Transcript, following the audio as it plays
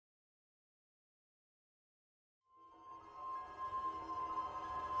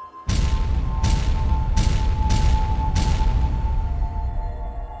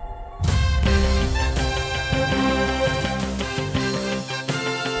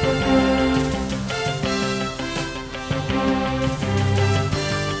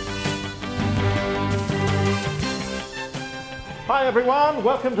everyone.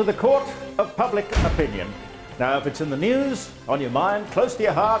 Welcome to the Court of Public Opinion. Now, if it's in the news, on your mind, close to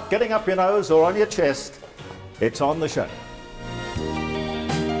your heart, getting up your nose or on your chest, it's on the show.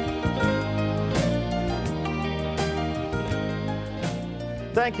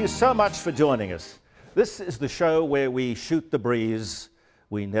 Thank you so much for joining us. This is the show where we shoot the breeze,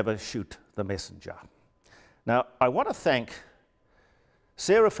 we never shoot the messenger. Now, I want to thank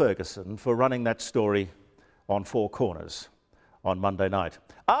Sarah Ferguson for running that story on Four Corners on Monday night.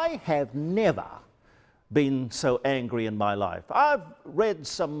 I have never been so angry in my life. I've read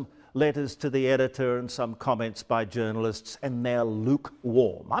some letters to the editor and some comments by journalists, and they're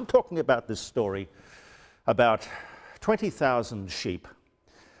lukewarm. I'm talking about this story about 20,000 sheep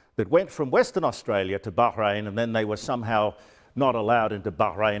that went from Western Australia to Bahrain, and then they were somehow not allowed into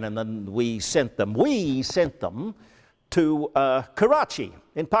Bahrain, and then we sent them to Karachi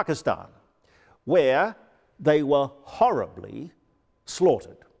in Pakistan, where they were horribly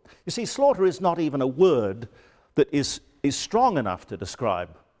slaughtered. You see, slaughter is not even a word that is strong enough to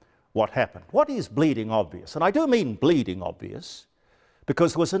describe what happened. What is bleeding obvious? And I do mean bleeding obvious,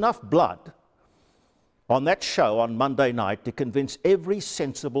 because there was enough blood on that show on Monday night to convince every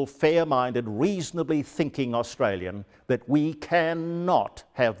sensible, fair-minded, reasonably thinking Australian that we cannot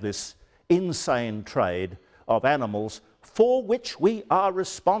have this insane trade of animals for which we are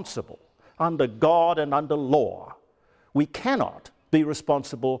responsible under God and under law. We cannot be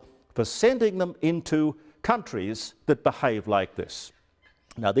responsible for sending them into countries that behave like this.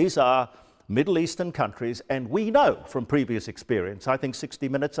 Now, these are Middle Eastern countries, and we know from previous experience, I think 60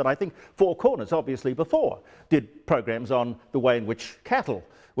 Minutes and I think Four Corners, obviously before, did programs on the way in which cattle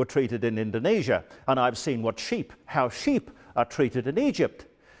were treated in Indonesia, and I've seen how sheep are treated in Egypt.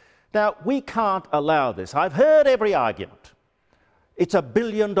 Now, we can't allow this. I've heard every argument. It's a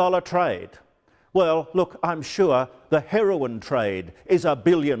billion-dollar trade. Well, look, I'm sure the heroin trade is a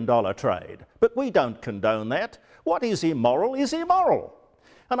billion-dollar trade, but we don't condone that. What is immoral is immoral.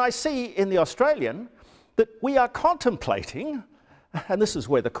 And I see in the Australian that we are contemplating, and this is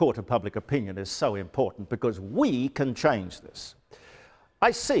where the Court of Public Opinion is so important, because we can change this.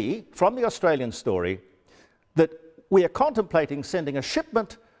 I see from the Australian story that we are contemplating sending a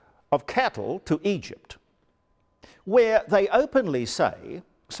shipment of cattle to Egypt, where they openly say,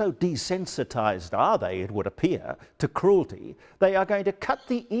 so desensitized are they, it would appear, to cruelty, they are going to cut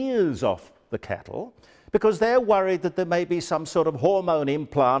the ears off the cattle because they're worried that there may be some sort of hormone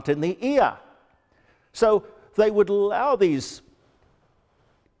implant in the ear. So they would allow these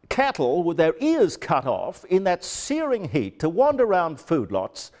cattle with their ears cut off in that searing heat to wander around food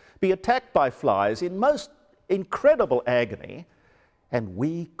lots, be attacked by flies in most incredible agony, and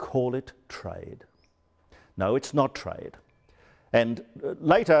we call it trade. No, it's not trade. And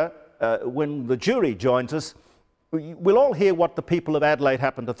later, when the jury joins us, we'll all hear what the people of Adelaide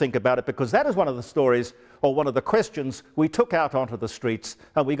happen to think about it, because that is one of the stories, or one of the questions we took out onto the streets,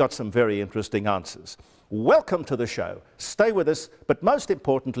 and we got some very interesting answers. Welcome to the show. Stay with us, but most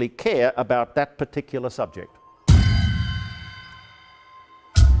importantly, care about that particular subject.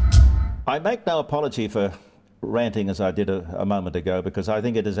 I make no apology for ranting as I did a moment ago, because I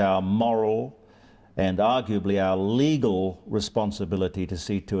think it is our moral and arguably our legal responsibility to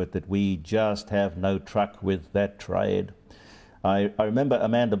see to it that we just have no truck with that trade. I remember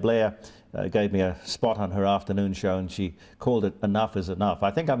Amanda Blair gave me a spot on her afternoon show, and she called it "Enough is Enough."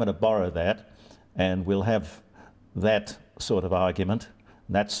 I think I'm going to borrow that, and we'll have that sort of argument,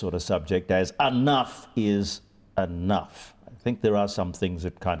 that sort of subject as enough is enough. I think there are some things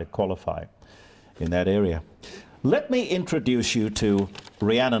that kind of qualify in that area. Let me introduce you to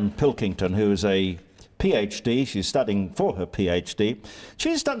Rhiannon Pilkington, who is a PhD. She's studying for her PhD.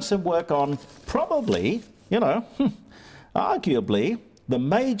 She's done some work on probably, arguably, the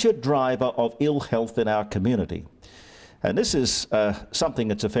major driver of ill health in our community. And this is something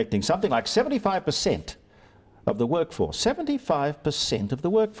that's affecting something like 75% of the workforce. 75% of the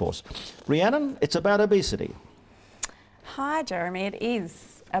workforce. Rhiannon, it's about obesity. Hi, Jeremy. It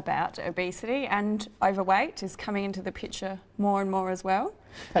is about obesity, and overweight is coming into the picture more and more as well.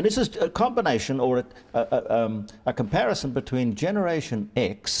 And this is a combination, or a comparison between Generation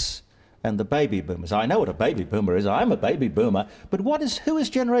X and the baby boomers. I know what a baby boomer is. I'm a baby boomer. But who is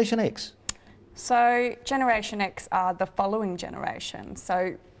Generation X? So Generation X are the following generation.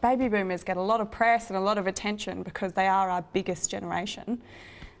 So baby boomers get a lot of press and a lot of attention because they are our biggest generation.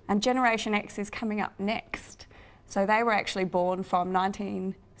 And Generation X is coming up next. So they were actually born from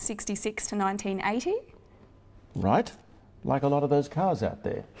 1966 to 1980. Right, like a lot of those cars out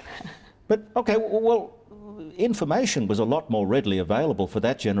there. But, okay, well, information was a lot more readily available for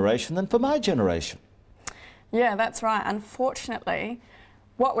that generation than for my generation. Yeah, that's right. Unfortunately,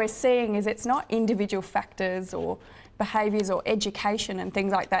 what we're seeing is it's not individual factors or behaviours or education and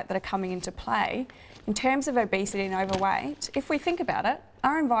things like that that are coming into play. In terms of obesity and overweight, if we think about it,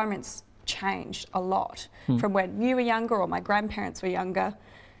 our environment's changed a lot from when you were younger or my grandparents were younger.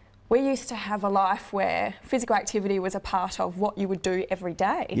 We used to have a life where physical activity was a part of what you would do every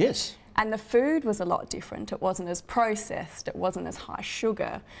day. Yes. And the food was a lot different. It wasn't as processed, it wasn't as high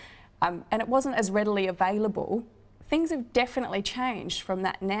sugar, and it wasn't as readily available. Things have definitely changed from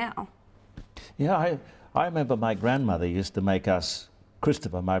that now. Yeah, I remember my grandmother used to make us,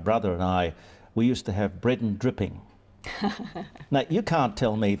 Christopher, my brother and I, we used to have bread and dripping. Now, you can't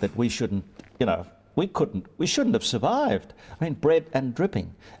tell me that we shouldn't, you know, we shouldn't have survived. I mean, bread and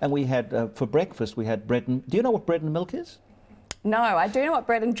dripping. And we had, for breakfast, we had bread and, do you know what bread and milk is? No, I do know what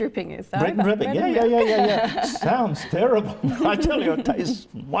bread and dripping is, though. Bread and dripping, yeah. Sounds terrible. I tell you, it tastes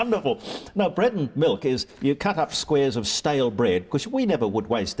wonderful. No, bread and milk is you cut up squares of stale bread, because we never would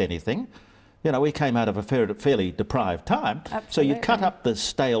waste anything. You know, we came out of a fairly deprived time. Absolutely. So you'd cut up the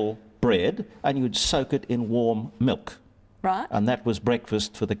stale bread and you'd soak it in warm milk. Right. And that was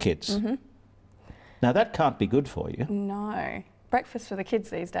breakfast for the kids. Now, that can't be good for you. No. Breakfast for the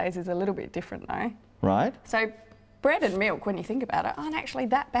kids these days is a little bit different, though. Right. So bread and milk, when you think about it, aren't actually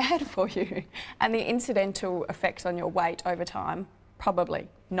that bad for you. And the incidental effects on your weight over time, probably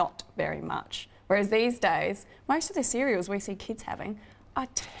not very much. Whereas these days, most of the cereals we see kids having are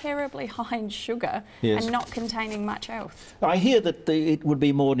terribly high in sugar and not containing much else. I hear that it would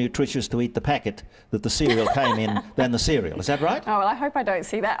be more nutritious to eat the packet that the cereal came in than the cereal. Is that right? Oh, well, I hope I don't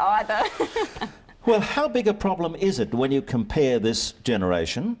see that either. Well, how big a problem is it when you compare this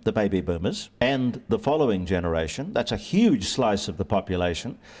generation, the baby boomers, and the following generation? That's a huge slice of the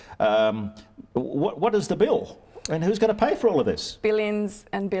population. What is the bill? And who's going to pay for all of this? Billions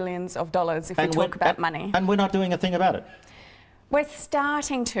and billions of dollars if we talk about money. And we're not doing a thing about it. We're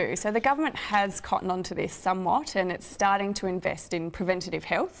starting to. So the government has cottoned onto this somewhat, and it's starting to invest in preventative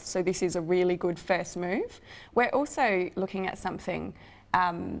health. So this is a really good first move. We're also looking at something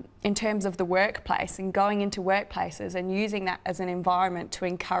in terms of the workplace and going into workplaces and using that as an environment to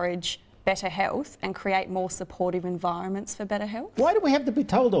encourage better health and create more supportive environments for better health. Why do we have to be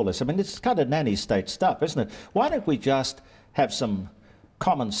told all this? I mean, it's kind of nanny state stuff, isn't it? Why don't we just have some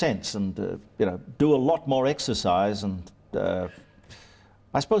common sense and, you know, do a lot more exercise and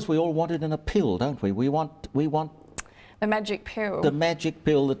I suppose we all want it in a pill, don't we? We want the magic pill. The magic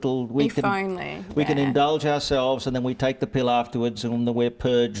pill that'll we can indulge ourselves, and then we take the pill afterwards, and then we're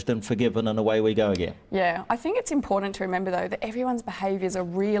purged and forgiven, and away we go again. Yeah, I think it's important to remember though that everyone's behaviours are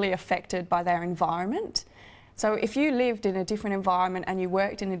really affected by their environment. So if you lived in a different environment and you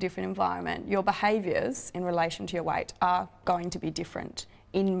worked in a different environment, your behaviours in relation to your weight are going to be different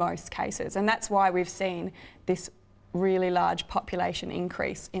in most cases, and that's why we've seen this really large population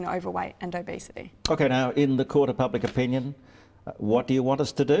increase in overweight and obesity. Okay, now in the court of public opinion, what do you want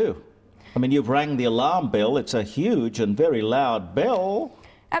us to do? I mean, you've rang the alarm bell. It's a huge and very loud bell.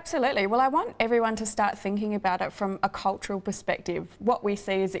 Absolutely. Well, I want everyone to start thinking about it from a cultural perspective. What we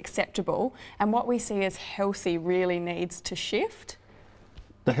see as acceptable and what we see as healthy really needs to shift.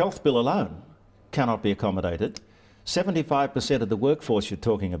 The health bill alone cannot be accommodated. 75% of the workforce you're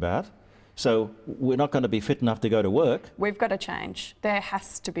talking about. So we're not going to be fit enough to go to work. We've got to change. There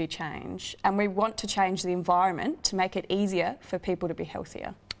has to be change. And we want to change the environment to make it easier for people to be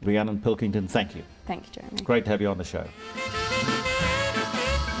healthier. Rhiannon Pilkington, thank you. Thank you, Jeremy. Great to have you on the show.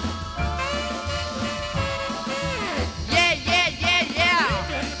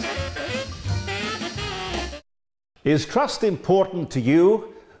 Is trust important to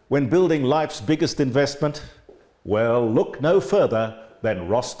you when building life's biggest investment? Well, look no further than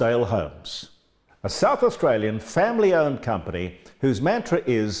Rossdale Homes, a South Australian family-owned company whose mantra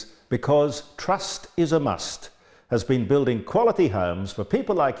is "because trust is a must," has been building quality homes for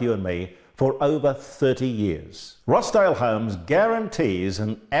people like you and me for over 30 years. Rossdale Homes guarantees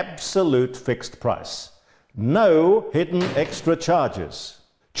an absolute fixed price. No hidden extra charges.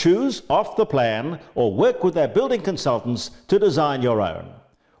 Choose off the plan or work with their building consultants to design your own.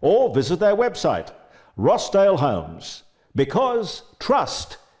 Or visit their website, Rossdale Homes. Because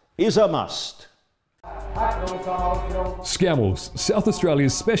trust is a must. Scammels, South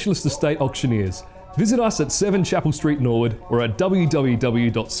Australia's specialist estate auctioneers. Visit us at 7 Chapel Street, Norwood, or at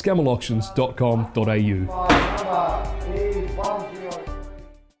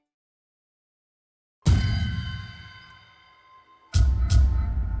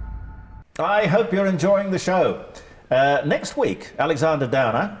I hope you're enjoying the show. Next week, Alexander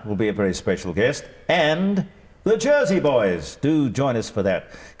Downer will be a very special guest, and the Jersey Boys. Do join us for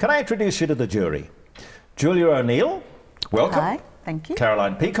that. Can I introduce you to the jury? Julia O'Neill, welcome. Hi, thank you.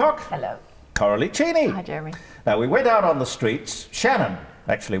 Caroline Peacock. Hello. Coralie Cheney. Hi, Jeremy. Now, we went out on the streets. Shannon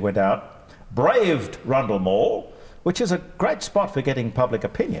actually went out, braved Rundle Mall, which is a great spot for getting public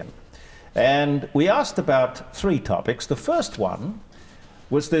opinion. And we asked about 3 topics. The first one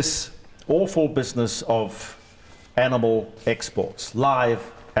was this awful business of animal exports,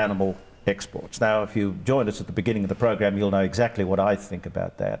 live animal exports. Now, if you joined us at the beginning of the program, you'll know exactly what I think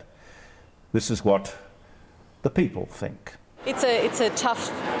about that. This is what the people think. It's a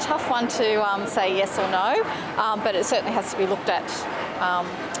tough one to say yes or no, but it certainly has to be looked at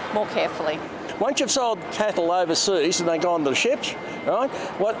more carefully. Once you've sold cattle overseas and they go on the ships, right?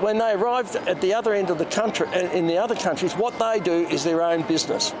 When they arrive at the other end of the country, in the other countries, what they do is their own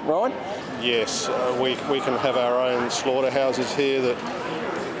business, right? Yes, we can have our own slaughterhouses here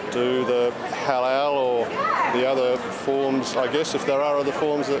that do the halal or the other forms, I guess, if there are other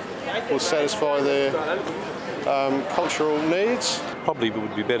forms that will satisfy their cultural needs. Probably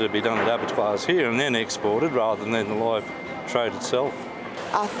would be better to be done at abattoirs here and then exported rather than the live trade itself.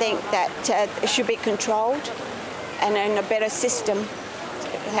 I think that it should be controlled and in a better system.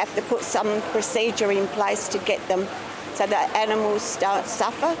 Have to put some procedure in place to get them so that animals don't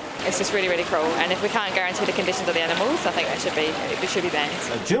suffer. It's just really, really cruel, and if we can't guarantee the conditions of the animals, I think it should be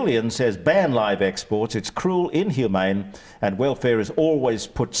banned. Julian says ban live exports. It's cruel, inhumane, and welfare is always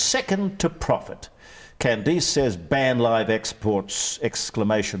put second to profit. Candice says ban live exports,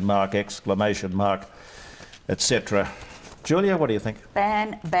 exclamation mark, etc. Julia, what do you think?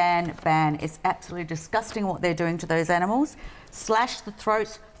 Ban, ban, ban. It's absolutely disgusting what they're doing to those animals. Slash the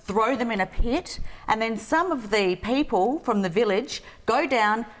throats, throw them in a pit, and then some of the people from the village go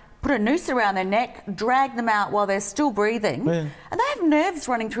down, put a noose around their neck, drag them out while they're still breathing, and they have nerves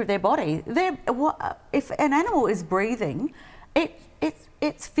running through their body. If an animal is breathing,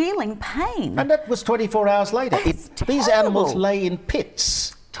 it's feeling pain. And that was 24 hours later. These animals lay in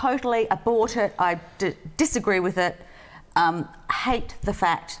pits. Totally abort it. I disagree with it. Hate the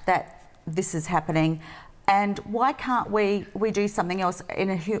fact that this is happening. And why can't we do something else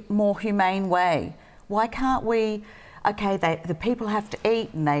in a more humane way? Why can't we, okay, the people have to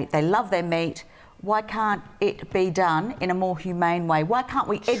eat and they love their meat. Why can't it be done in a more humane way? Why can't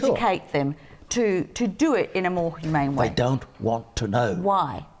we educate them to do it in a more humane way? They don't want to know.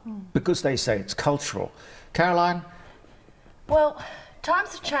 Why? Because they say it's cultural. Caroline? Well,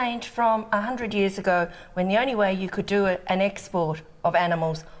 times have changed from 100 years ago when the only way you could do an export of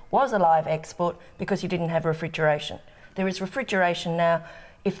animals was a live export because you didn't have refrigeration. There is refrigeration now.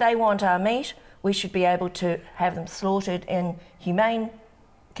 If they want our meat, we should be able to have them slaughtered in humane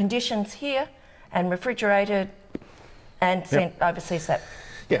conditions here and refrigerated and sent overseas.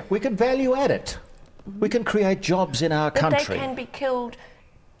 Yeah, we can value add it. We can create jobs in our country. But they can be killed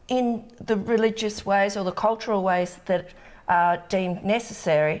in the religious ways or the cultural ways that are deemed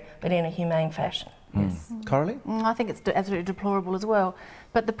necessary, but in a humane fashion. Yes. Coralie? I think it's absolutely deplorable as well.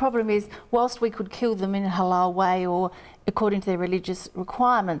 But the problem is, whilst we could kill them in a halal way or according to their religious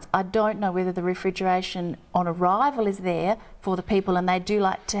requirements, I don't know whether the refrigeration on arrival is there for the people, and they do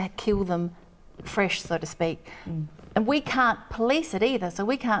like to kill them fresh, so to speak. And we can't police it either, so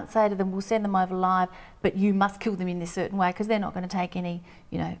we can't say to them, we'll send them over live, but you must kill them in this certain way, because they're not going to take any,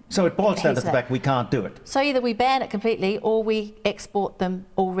 So it boils down to the fact we can't do it. So either we ban it completely or we export them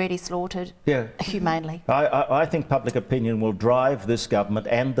already slaughtered humanely. I think public opinion will drive this government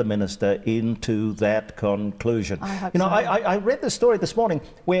and the minister into that conclusion. I hope so. I read the story this morning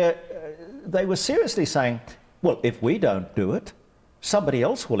where they were seriously saying, well, if we don't do it, somebody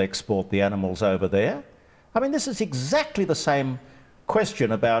else will export the animals over there. I mean, this is exactly the same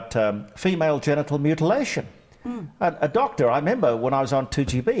question about female genital mutilation. A doctor, I remember when I was on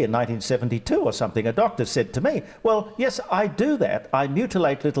 2GB in 1972 or something, a doctor said to me, well, yes, I do that. I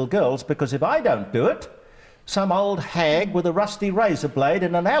mutilate little girls because if I don't do it, some old hag with a rusty razor blade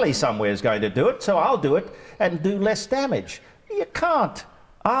in an alley somewhere is going to do it, so I'll do it and do less damage. You can't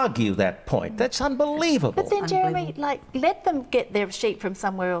argue that point. That's unbelievable. But then, Jeremy, let them get their sheep from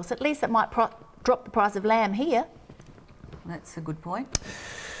somewhere else. At least it might drop the price of lamb here. That's a good point.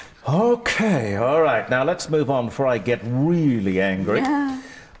 Okay, all right. Now let's move on before I get really angry.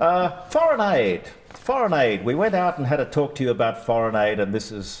 Foreign aid. Foreign aid. We went out and had a talk to you about foreign aid, and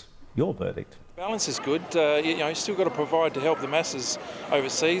this is your verdict. Balance is good. You still got to provide to help the masses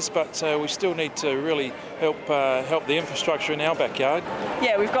overseas, but we still need to really help the infrastructure in our backyard.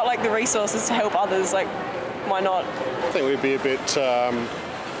 Yeah, we've got the resources to help others. Why not? I think we'd be a bit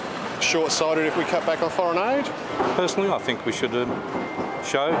short-sighted if we cut back on foreign aid. Personally, I think we should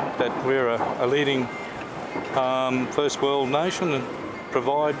show that we're a leading first world nation and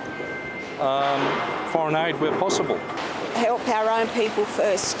provide foreign aid where possible. Help our own people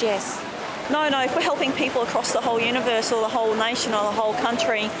first, yes. No, if we're helping people across the whole universe or the whole nation or the whole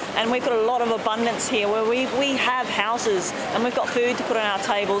country, and we've got a lot of abundance here where we have houses and we've got food to put on our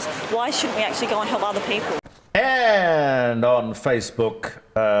tables, why shouldn't we actually go and help other people? And on Facebook,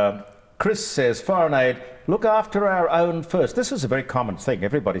 Chris says, foreign aid, look after our own first. This is a very common thing.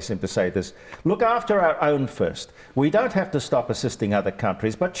 Everybody seems to say this. Look after our own first. We don't have to stop assisting other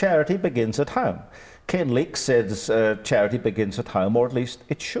countries, but charity begins at home. Ken Leake says charity begins at home, or at least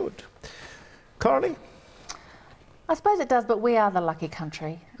it should. Coralie? I suppose it does, but we are the lucky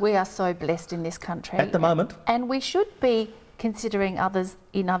country. We are so blessed in this country. At the moment. And we should be considering others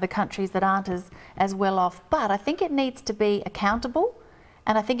in other countries that aren't as well off. But I think it needs to be accountable,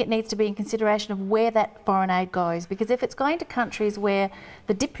 and I think it needs to be in consideration of where that foreign aid goes. Because if it's going to countries where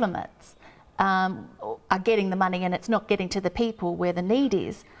the diplomats are getting the money and it's not getting to the people where the need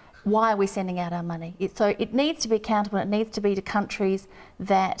is, why are we sending out our money? So it needs to be accountable. It needs to be to countries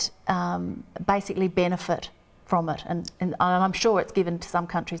that basically benefit from it, and I'm sure it's given to some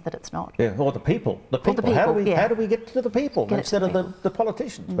countries that it's not. Yeah, or the people. The people. How do we get to the people instead of the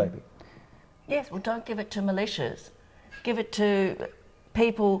politicians, maybe? Yes, well, don't give it to militias. Give it to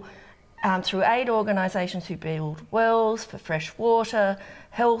people through aid organisations who build wells for fresh water,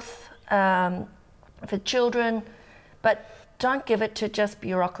 health for children, but don't give it to just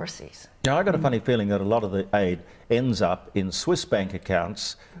bureaucracies. Now, I got a funny feeling that a lot of the aid ends up in Swiss bank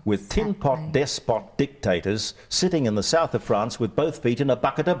accounts with tin pot despot dictators sitting in the south of France with both feet in a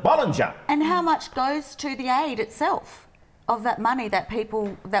bucket of Bollinger. And how much goes to the aid itself of that money that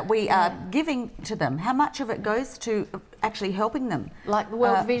we are giving to them? How much of it goes to actually helping them? Like the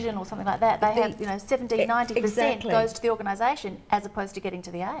World Vision or something like that, they have 70-90% goes to the organisation as opposed to getting to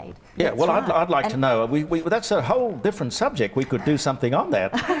the aid. Yeah, that's well, right. I'd like to know. That's a whole different subject. We could do something on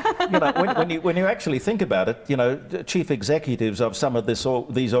that. When you actually think about it, chief executives of some of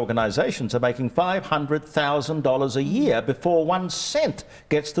these organisations are making $500,000 a year before 1 cent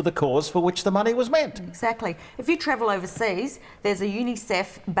gets to the cause for which the money was meant. Exactly. If you travel overseas, there's a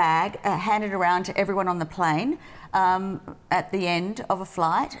UNICEF bag handed around to everyone on the plane at the end of a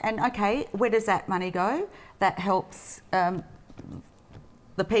flight, and okay, where does that money go? That helps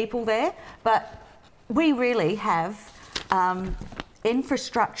the people there, but we really have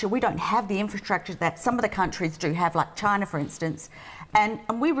infrastructure. We don't have the infrastructure that some of the countries do have, like China, for instance, and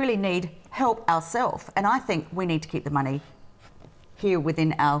we really need help ourselves, and I think we need to keep the money here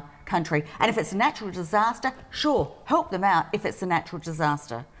within our country. And if it's a natural disaster, sure, help them out if it's a natural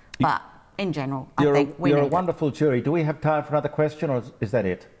disaster, but in general, I think we need You're a wonderful jury. Do we have time for another question, or is that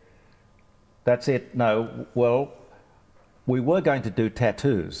it? That's it? No. Well, we were going to do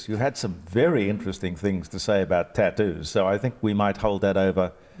tattoos. You had some very interesting things to say about tattoos, so I think we might hold that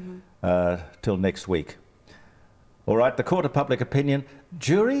over till next week. All right, the Court of Public Opinion.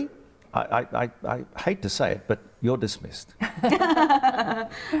 Jury, I hate to say it, but you're dismissed.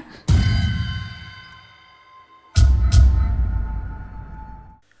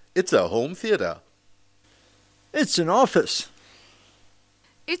 It's a home theatre. It's an office.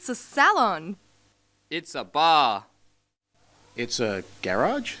 It's a salon. It's a bar. It's a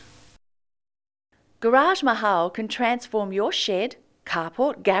garage. Garage Mahal can transform your shed,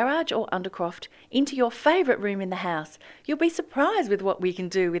 carport, garage or undercroft into your favourite room in the house. You'll be surprised with what we can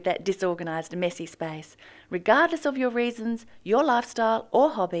do with that disorganised, messy space. Regardless of your reasons, your lifestyle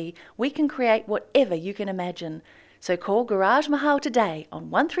or hobby, we can create whatever you can imagine. So call Garage Mahal today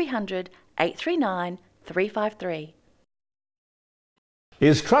on 1300 839 353.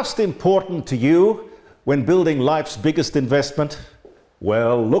 Is trust important to you when building life's biggest investment?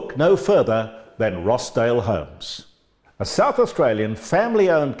 Well, look no further than Rossdale Homes, a South Australian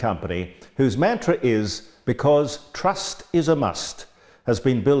family-owned company whose mantra is, because trust is a must, has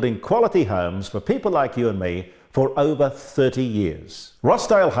been building quality homes for people like you and me for over 30 years.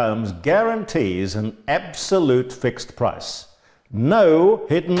 Rossdale Homes guarantees an absolute fixed price. No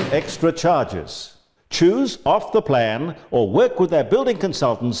hidden extra charges. Choose off the plan or work with their building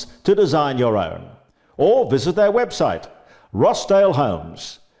consultants to design your own. Or visit their website, Rossdale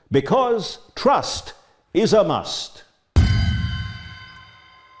Homes, because trust is a must.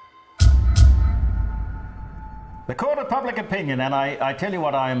 The Court of Public Opinion, and I tell you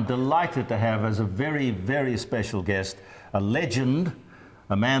what, I am delighted to have as a very, very special guest, a legend,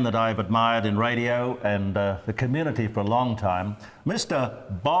 a man that I've admired in radio and the community for a long time, Mr.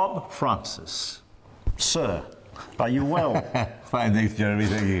 Bob Francis. Sir. Are you well? Fine, thanks, Jeremy.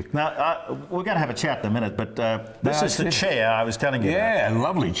 Thank you. Now, we're going to have a chat in a minute, but this is the chair I was telling you about. Yeah,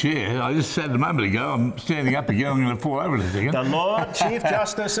 lovely chair. I just said a moment ago, I'm standing up again, I'm going to fall over in a second. The Lord Chief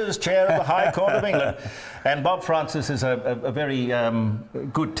Justice's chair of the High Court of England. And Bob Francis is a very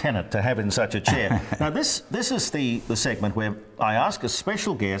good tenant to have in such a chair. Now, this is the segment where I ask a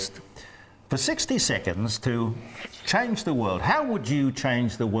special guest for 60 seconds to change the world. How would you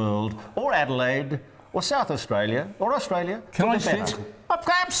change the world, or Adelaide, or South Australia, or Australia? Can I sit?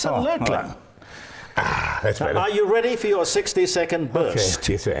 Absolutely. Oh, right. That's better. Are you ready for your 60-second burst?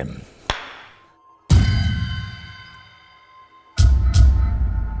 Okay, yes, I am.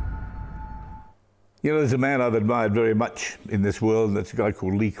 You know, there's a man I've admired very much in this world, and that's a guy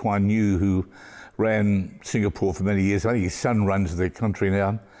called Lee Kuan Yew, who ran Singapore for many years. I think his son runs the country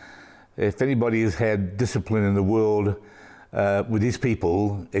now. If anybody has had discipline in the world with his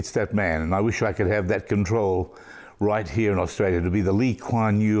people, it's that man. And I wish I could have that control right here in Australia, to be the Lee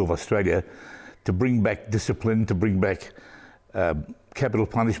Kuan Yew of Australia, to bring back discipline, to bring back capital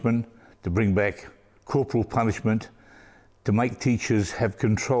punishment, to bring back corporal punishment, to make teachers have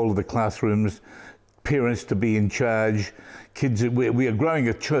control of the classrooms, parents to be in charge, kids. We are growing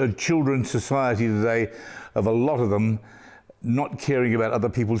a children's society today of a lot of them not caring about other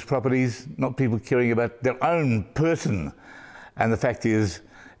people's properties, not people caring about their own person. And the fact is,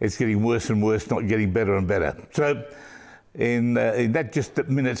 it's getting worse and worse, not getting better and better. So in that just a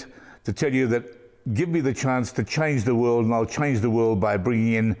minute to tell you that give me the chance to change the world, and I'll change the world by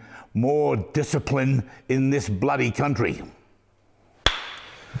bringing in more discipline in this bloody country.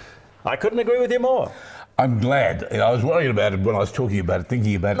 I couldn't agree with you more. I'm glad. You know, I was worried about it when I was talking about it,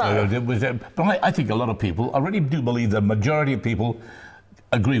 thinking about it. But I think a lot of people, I really do believe the majority of people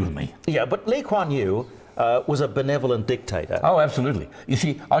agree with me. Yeah, but Lee Kuan Yew was a benevolent dictator. Oh, absolutely. You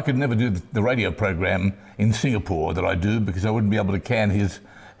see, I could never do the radio program in Singapore that I do, because I wouldn't be able to can his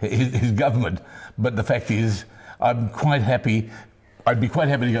government. But the fact is, I'm quite happy. I'd be quite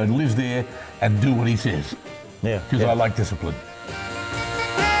happy to go and live there and do what he says. Yeah. Because I like discipline.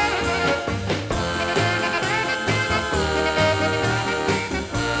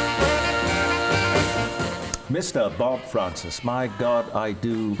 Mr. Bob Francis, my God, I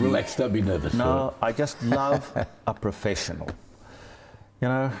do... Relax, don't be nervous. No, I just love a professional. You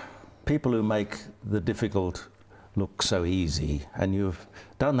know, people who make the difficult look so easy, and you've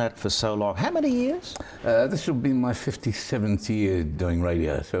done that for so long. How many years? This will be my 57th year doing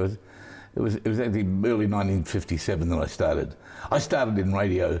radio, so it was actually early 1957 that I started. I started in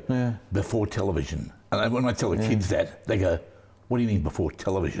radio before television, and when I tell the kids that, they go, "What do you mean before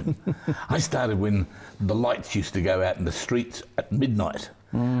television?" I started when the lights used to go out in the streets at midnight.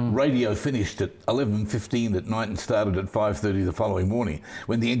 Radio finished at 11:15 at night and started at 5:30 the following morning,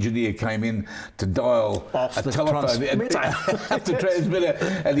 when the engineer came in to dial off a the telephone the transmitter,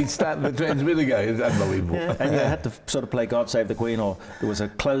 and he'd start the transmitter going. It was unbelievable. Yeah, and you had to sort of play God Save the Queen, or there was a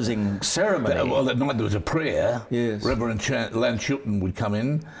closing ceremony. Well, that night there was a prayer. Yes. Reverend Lan Chilton would come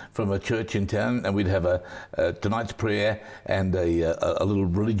in from a church in town, and we'd have a tonight's prayer and a little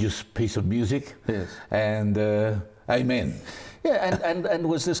religious piece of music. Yes. And amen. Yeah, and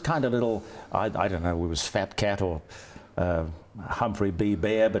was this kind of little, I don't know, it was Fat Cat or Humphrey B.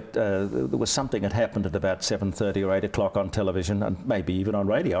 Bear, but there was something that happened at about 7:30 or 8 o'clock on television, and maybe even on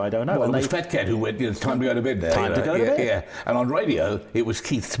radio, I don't know. Well, it was Fat Cat who went, it's time to go to bed now. Time to go to bed. Yeah, and on radio, it was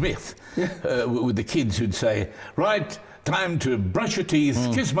Keith Smith with the kids who'd say, "Right, time to brush your teeth,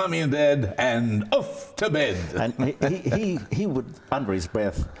 kiss mummy and dad, and off to bed." And he would, under his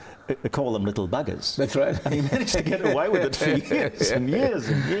breath, call them little buggers. That's right. And he managed to get away with it for years and years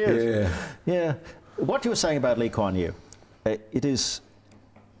and years. Yeah. What you were saying about Lee Kuan Yew, it's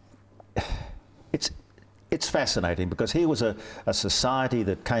fascinating, because he was a society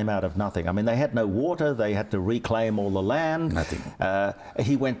that came out of nothing. I mean, they had no water, they had to reclaim all the land. Nothing.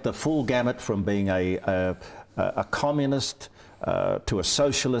 He went the full gamut from being a communist to a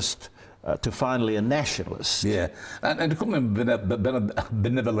socialist, to finally a nationalist. Yeah, and to call him a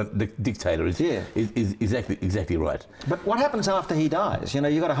benevolent dictator is exactly right. But what happens after he dies? You know,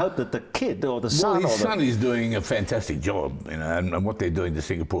 you've got to hope that the kid or the son... Well, his son is doing a fantastic job, you know, and what they're doing to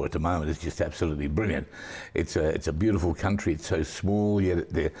Singapore at the moment is just absolutely brilliant. It's a beautiful country. It's so small, yet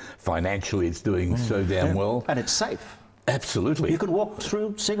financially it's doing so damn well. And it's safe. Absolutely. You could walk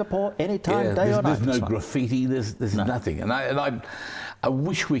through Singapore any time, day or night. There's no graffiti, there's nothing. And I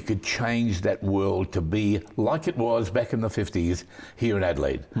wish we could change that world to be like it was back in the 50s here in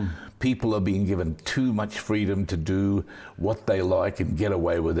Adelaide. People are being given too much freedom to do what they like and get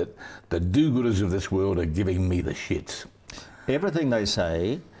away with it. The do-gooders of this world are giving me the shits. Everything they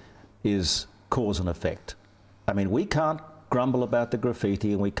say is cause and effect. I mean, we can't grumble about the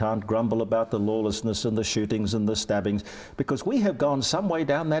graffiti and we can't grumble about the lawlessness and the shootings and the stabbings, because we have gone some way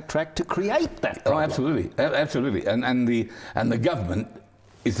down that track to create that problem. Oh, absolutely, absolutely. And the government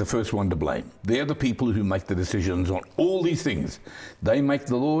is the first one to blame. They're the people who make the decisions on all these things. They make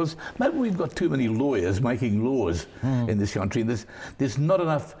the laws. Maybe we've got too many lawyers making laws in this country. There's not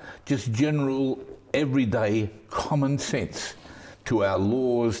enough just general, everyday common sense to our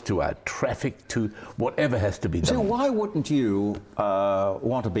laws, to our traffic, to whatever has to be done. So why wouldn't you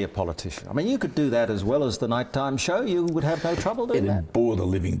want to be a politician? I mean, you could do that as well as the nighttime show. You would have no trouble doing that. It'd bore the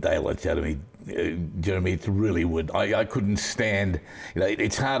living daylights out of me, Jeremy. It really would. I couldn't stand. You know,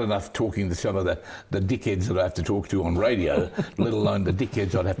 it's hard enough talking to some of the dickheads that I have to talk to on radio, let alone the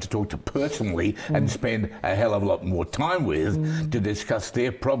dickheads I'd have to talk to personally and spend a hell of a lot more time with to discuss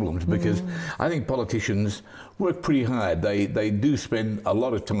their problems. Because I think politicians work pretty hard. They do spend a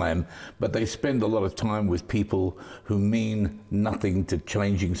lot of time, but they spend a lot of time with people who mean nothing to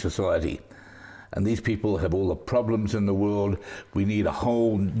changing society. And these people have all the problems in the world. We need a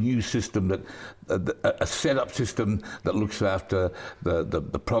whole new system, a set-up system that looks after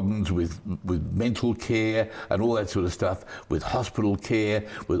the problems with mental care and all that sort of stuff, with hospital care,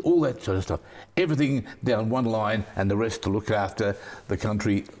 with all that sort of stuff. Everything down one line and the rest to look after the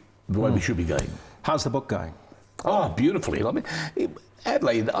country the way we should be going. How's the book going? Oh, beautifully. I mean,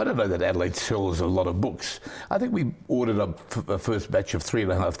 Adelaide, I don't know that Adelaide sells a lot of books. I think we ordered a first batch of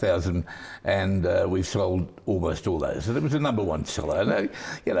 3,500 and we've sold almost all those. So it was a #1 seller. And,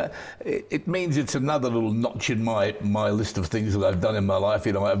 you know, it means it's another little notch in my list of things that I've done in my life.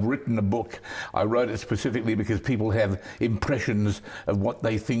 You know, I've written a book. I wrote it specifically because people have impressions of what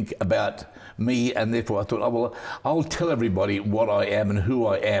they think about me, and therefore I thought, oh, well, I'll tell everybody what I am and who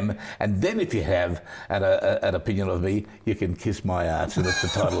I am, and then if you have an opinion of me, you can kiss my ass. So that's the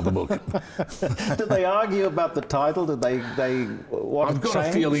title of the book. Did they argue about the title? Did they want I've got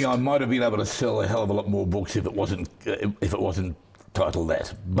a feeling I might have been able to sell a hell of a lot more books if it wasn't titled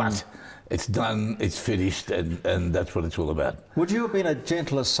that. But it's done, it's finished, and that's what it's all about. Would you have been a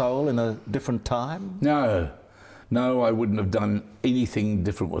gentler soul in a different time? No, I wouldn't have done anything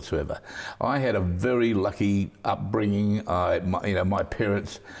different whatsoever. I had a very lucky upbringing. My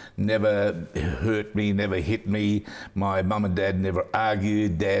parents never hurt me, never hit me. My mum and dad never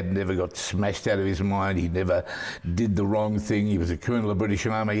argued. Dad never got smashed out of his mind. He never did the wrong thing. He was a colonel of the British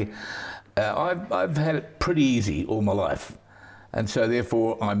Army. I've had it pretty easy all my life. And so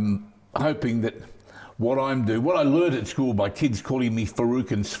therefore I'm hoping that what I learned at school by kids calling me Farouk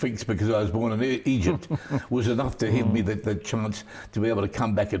and Sphinx because I was born in Egypt was enough to give me the chance to be able to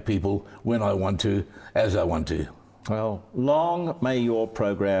come back at people when I want to, as I want to. Well, long may your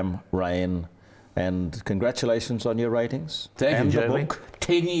program reign, and congratulations on your ratings. Thank you, Jeremy.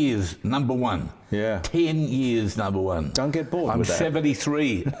 10 years, #1. Yeah. 10 years, #1. Don't get bored with that. I'm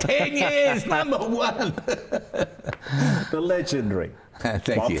 73. 10 years, #1. The legendary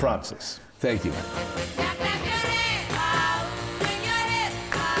Bob Francis. Thank you.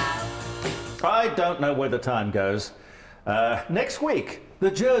 I don't know where the time goes. Next week, the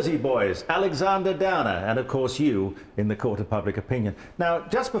Jersey Boys, Alexander Downer, and of course you in the Court of Public Opinion. Now,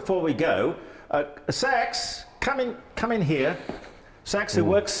 just before we go, Sax, come in here. Sax, who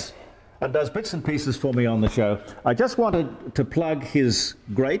works and does bits and pieces for me on the show. I just wanted to plug his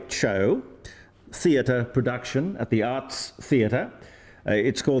great show, theatre production at the Arts Theatre.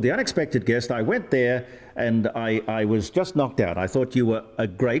 It's called The Unexpected Guest. I went there and I was just knocked out. I thought you were a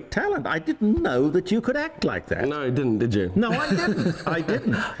great talent. I didn't know that you could act like that. No, you didn't, did you? No, I didn't. I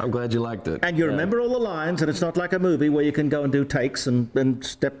didn't. I'm glad you liked it. And you remember all the lines, and it's not like a movie where you can go and do takes and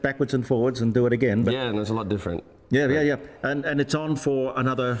step backwards and forwards and do it again. But yeah, and it's a lot different. Yeah. And it's on for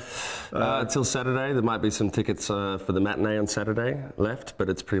another... till Saturday. There might be some tickets for the matinee on Saturday left, but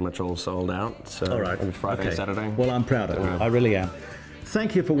it's pretty much all sold out. So all right. Maybe Friday, Saturday. Well, I'm proud of you. I really am.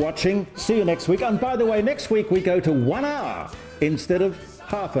 Thank you for watching. See you next week. And by the way, next week we go to 1 hour instead of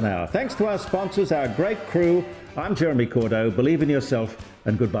half an hour. Thanks to our sponsors, our great crew. I'm Jeremy Cordeaux. Believe in yourself,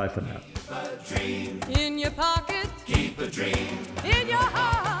 and goodbye for now. In your pocket, keep a dream. In your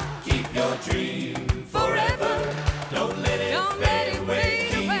heart, keep your dream.